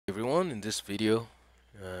In this video,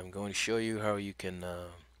 I'm going to show you how you can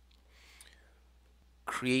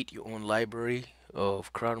create your own library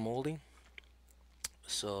of crown molding.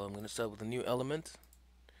 So I'm going to start with a new element,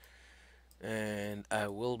 and I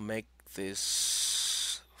will make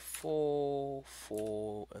this 4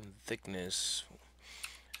 in thickness,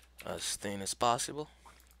 as thin as possible,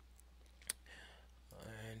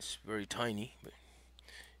 and it's very tiny. But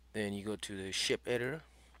then you go to the shape editor,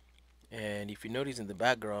 and if you notice in the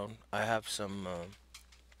background, I have some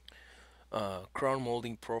crown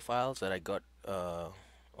molding profiles that I got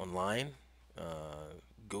online,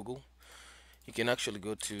 Google. You can actually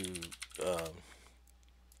go to um,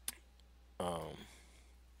 um,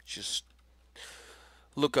 just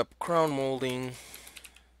look up crown molding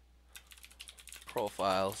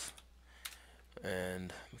profiles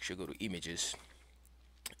and make sure you go to images,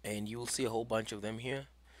 and you will see a whole bunch of them here.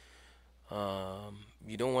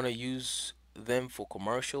 You don't want to use them for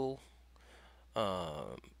commercial,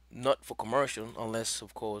 uh, not for commercial unless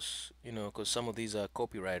of course because some of these are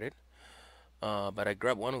copyrighted. But I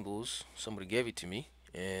grabbed one of those, somebody gave it to me,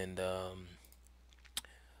 and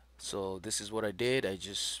so this is what I did. I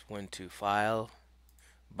just went to file,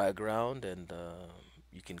 background, and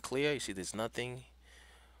you can clear. You see there's nothing,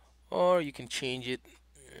 or you can change it,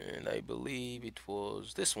 and I believe it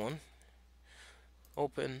was this one,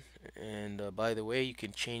 open. And by the way, you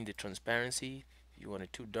can change the transparency if you want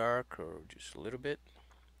it too dark or just a little bit,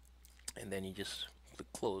 and then you just click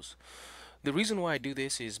close. The reason why I do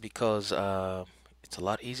this is because it's a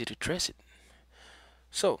lot easier to trace it.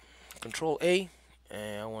 So control A,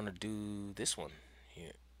 and I want to do this one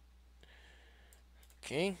here.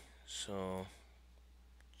 Okay, so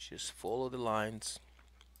just follow the lines.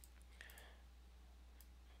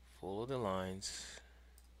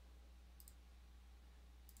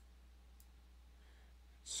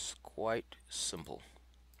 It's quite simple.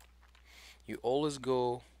 You always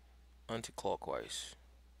go anti-clockwise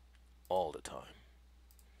all the time.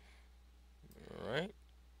 Alright,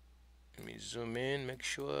 let me zoom in, make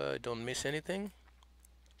sure I don't miss anything.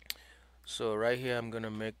 So right here I'm gonna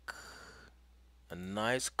make a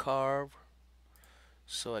nice carve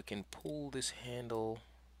so I can pull this handle,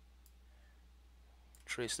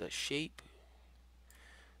 trace that shape.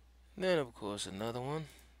 Then of course another one.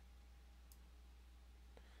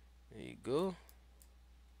 There you go.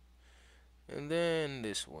 And then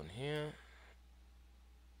this one here.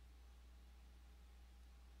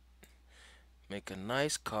 Make a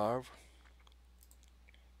nice carve.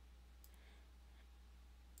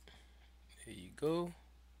 There you go.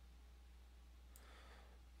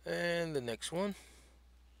 And the next one.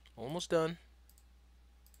 Almost done.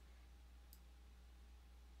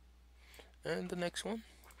 And the next one.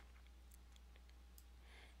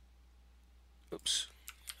 Oops,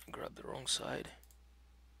 grab the wrong side.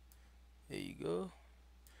 There you go.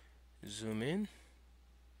 Zoom in.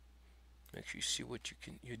 Make sure you see what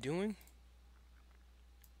you're doing.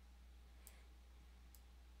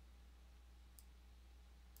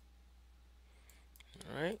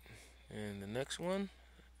 Alright, and the next one,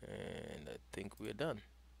 and I think we're done.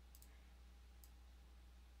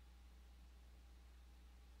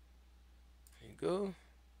 There you go,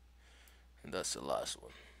 and that's the last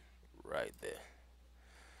one right there.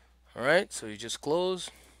 Alright, so you just close,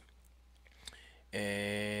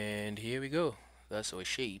 and here we go. That's our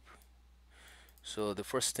shape. So the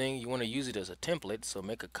first thing, you want to use it as a template, so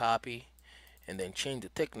make a copy and then change the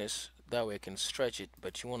thickness. That way I can stretch it,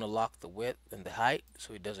 but you want to lock the width and the height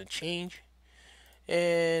so it doesn't change.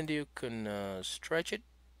 And you can stretch it,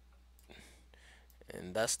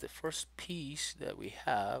 and that's the first piece that we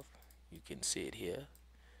have. You can see it here,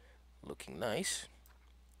 looking nice.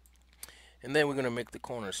 And then we're going to make the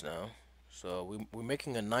corners now. So we're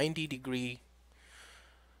making a 90-degree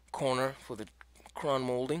corner for the crown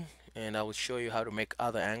molding, and I will show you how to make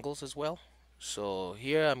other angles as well. So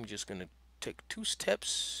here I'm just going to take 2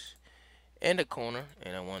 steps and a corner,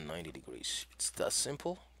 and I want 90 degrees. It's that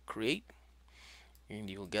simple. Create, and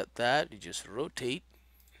you'll get that. You just rotate,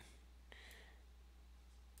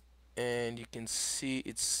 and you can see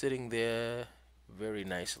it's sitting there very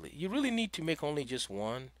nicely. You really need to make only just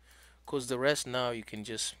one, because the rest now you can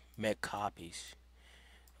just make copies.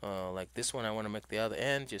 Like this one, I want to make the other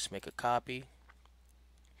end. Just make a copy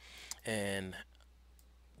and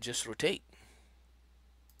just rotate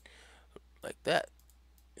like that,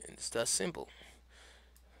 and it's that simple.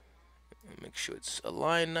 And make sure it's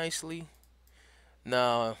aligned nicely.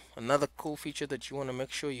 Now another cool feature that you want to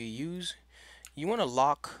make sure you use, you want to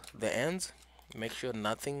lock the ends, make sure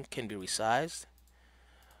nothing can be resized,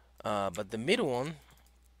 but the middle one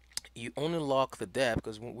you only lock the depth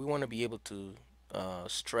because we want to be able to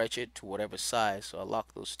stretch it to whatever size. So I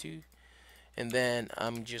lock those two, and then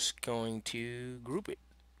I'm just going to group it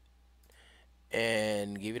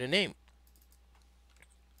and give it a name,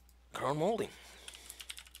 crown molding.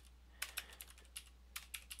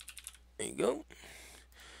 There you go.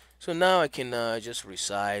 So now I can just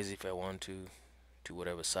resize if I want to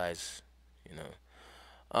whatever size, you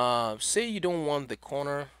know. Say you don't want the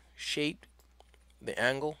corner shape, the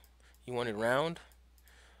angle, you want it round.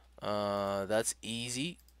 That's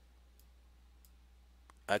easy.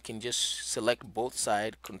 I can just select both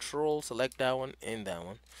sides, control, select that one and that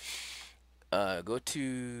one. Go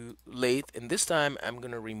to lathe, and this time I'm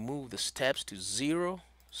gonna remove the steps to zero.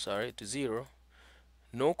 Sorry, to zero.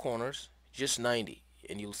 No corners, just 90,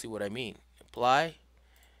 and you'll see what I mean. Apply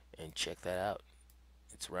and check that out.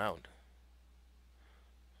 It's round.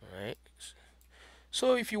 All right.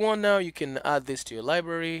 So if you want now, you can add this to your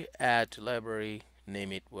library. Add to library,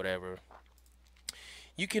 name it whatever.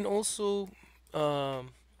 You can also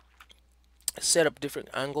um, set up different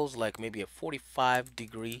angles, like maybe a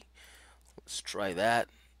 45-degree. Let's try that.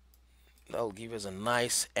 That'll give us a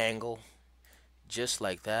nice angle, just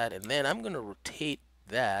like that. And then I'm gonna rotate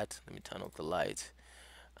that. Let me turn off the lights.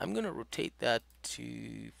 I'm gonna rotate that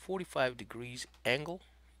to 45 degrees angle,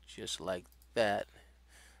 just like that.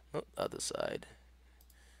 No, other side.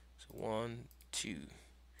 So 1, 2,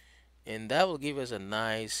 and that will give us a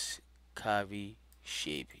nice curvy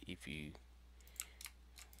shape if you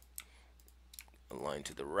align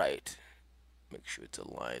to the right. Make sure it's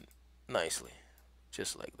aligned nicely,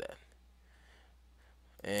 just like that.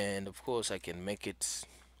 And of course I can make it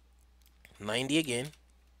 90 again.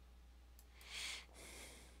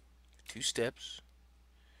 2 steps,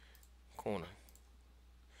 corner.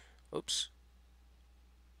 Oops.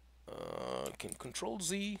 Can control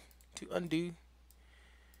Z to undo,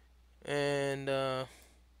 and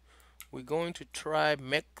we're going to try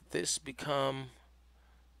make this become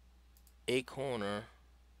a corner.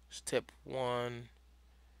 Step 1,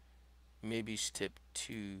 maybe step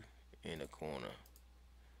 2 in a corner.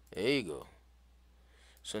 There you go.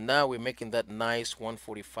 So now we're making that nice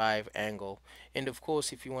 145 angle. And of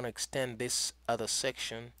course, if you want to extend this other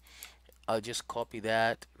section, I'll just copy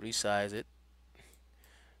that, resize it,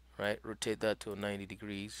 right? Rotate that to 90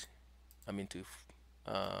 degrees. I mean to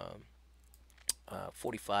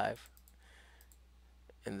 45.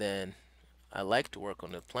 And then I like to work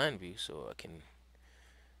on the plan view, so I can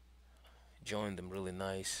join them really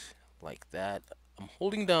nice like that. I'm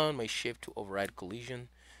holding down my shift to override collision,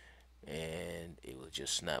 and it will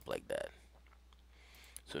just snap like that.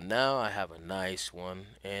 So now I have a nice one,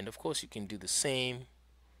 and of course you can do the same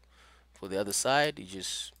for the other side.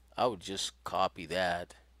 I would just copy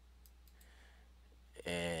that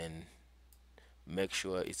and make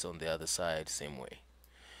sure it's on the other side same way.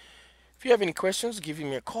 If you have any questions, give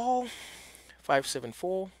me a call,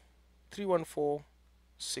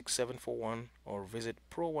 574-314-6741, or visit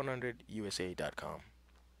pro100usa.com.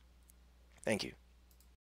 Thank you.